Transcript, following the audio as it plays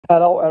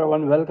Hello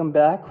everyone, welcome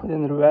back with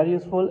another very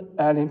useful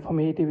and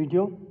informative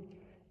video.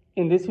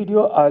 In this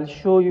video, I'll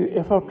show you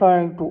if you're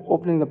trying to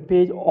open the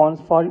page on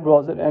Safari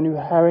browser and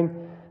you're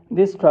having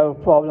this type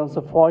of problem.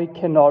 Safari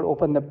cannot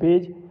open the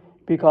page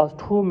because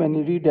too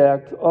many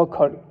redirects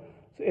occur.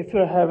 So if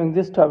you're having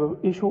this type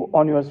of issue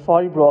on your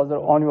Safari browser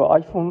on your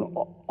iPhone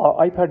or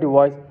iPad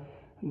device,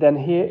 then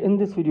here in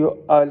this video,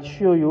 I'll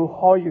show you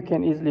how you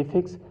can easily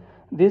fix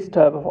this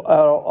type of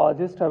error or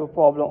this type of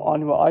problem on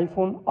your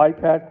iPhone,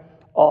 iPad,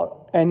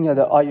 or any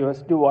other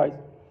iOS device.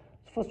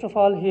 First of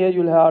all, here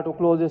you'll have to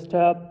close this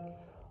tab.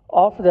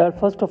 After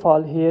that, first of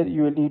all, here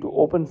you will need to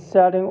open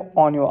setting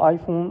on your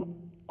iPhone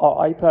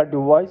or iPad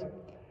device.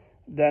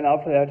 Then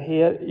after that,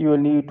 here you will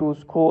need to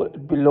scroll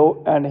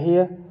below and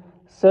here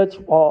search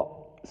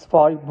for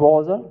Safari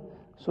browser.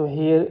 So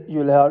here you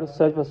will have to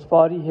search for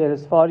Safari. Here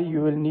is Safari.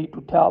 You will need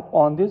to tap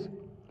on this.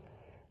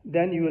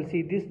 Then you will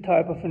see this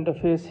type of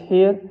interface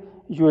here.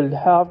 You will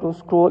have to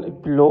scroll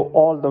it below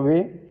all the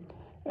way,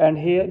 and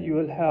here you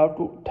will have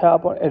to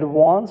tap on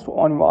advanced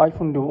on your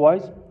iPhone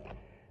device.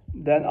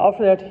 Then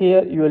after that,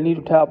 here you will need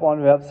to tap on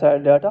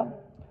website data.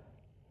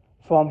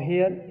 From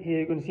here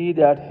you can see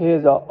that here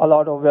is a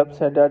lot of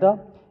website data.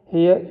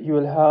 Here you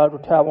will have to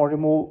tap on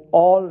remove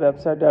all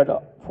website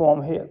data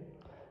from here.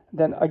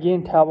 Then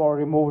again tap on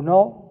remove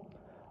now.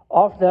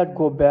 After that,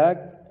 go back,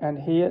 and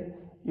here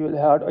you will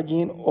have to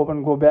again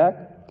open go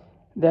back.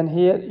 Then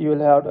here you will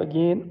have to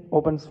again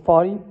open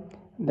Safari.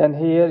 Then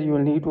here you will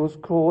need to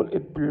scroll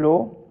it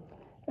below,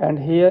 and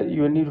here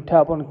you will need to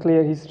tap on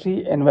clear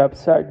history and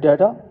website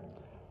data.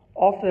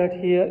 After that,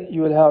 here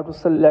you will have to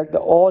select the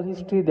all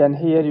history. Then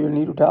here you will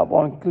need to tap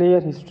on clear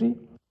history.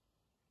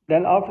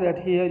 Then after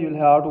that, here you will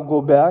have to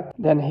go back.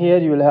 Then here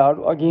you will have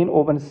to again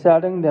open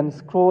setting, then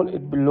scroll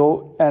it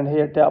below, and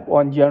here tap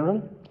on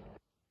general.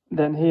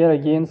 Then here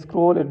again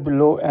scroll it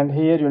below, and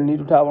here you will need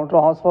to tap on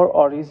transfer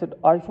or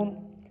reset iPhone.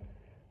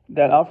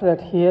 Then after that,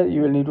 here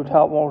you will need to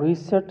tap on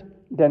reset.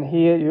 Then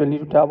here you will need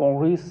to tap on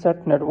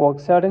reset network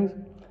settings.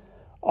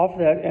 After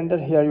that, enter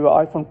here your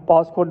iPhone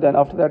passcode. Then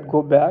after that,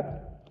 go back.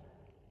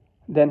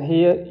 Then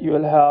here you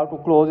will have to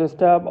close this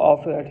tab.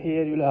 After that,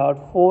 here you will have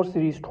to force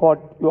restart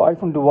your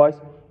iPhone device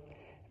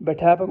by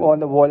tapping on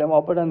the volume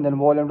up button, then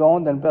volume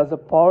down, then press the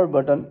power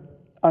button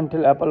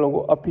until Apple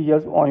logo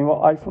appears on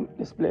your iPhone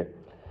display.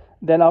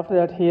 Then after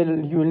that, here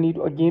you will need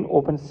to again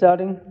open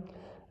setting.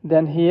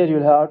 Then here you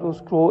will have to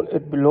scroll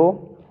it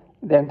below,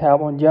 then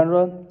tap on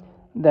general.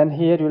 Then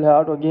here you will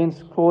have to again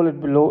scroll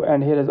it below,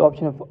 and here is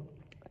option of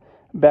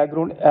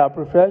background app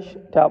refresh.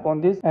 Tap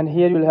on this, and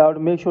here you will have to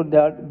make sure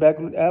that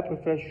background app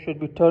refresh should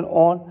be turned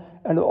on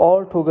and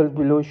all toggles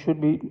below should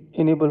be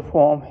enabled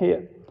from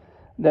here.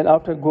 Then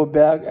after, go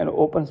back and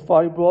open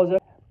Safari browser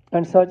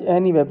and search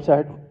any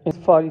website in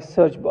Safari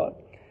search bar.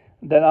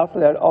 Then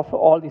after that, after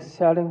all this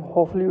setting,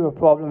 hopefully your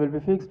problem will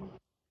be fixed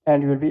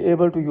and you will be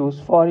able to use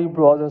Safari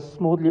browser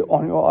smoothly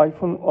on your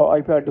iPhone or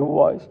iPad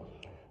device.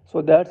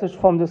 So that's it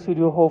from this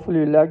video. Hopefully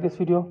you like this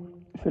video.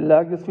 If you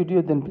like this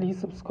video, then please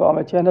subscribe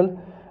my channel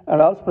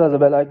and also press the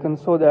bell icon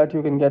so that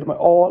you can get my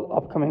all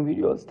upcoming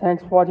videos.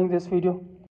 Thanks for watching this video.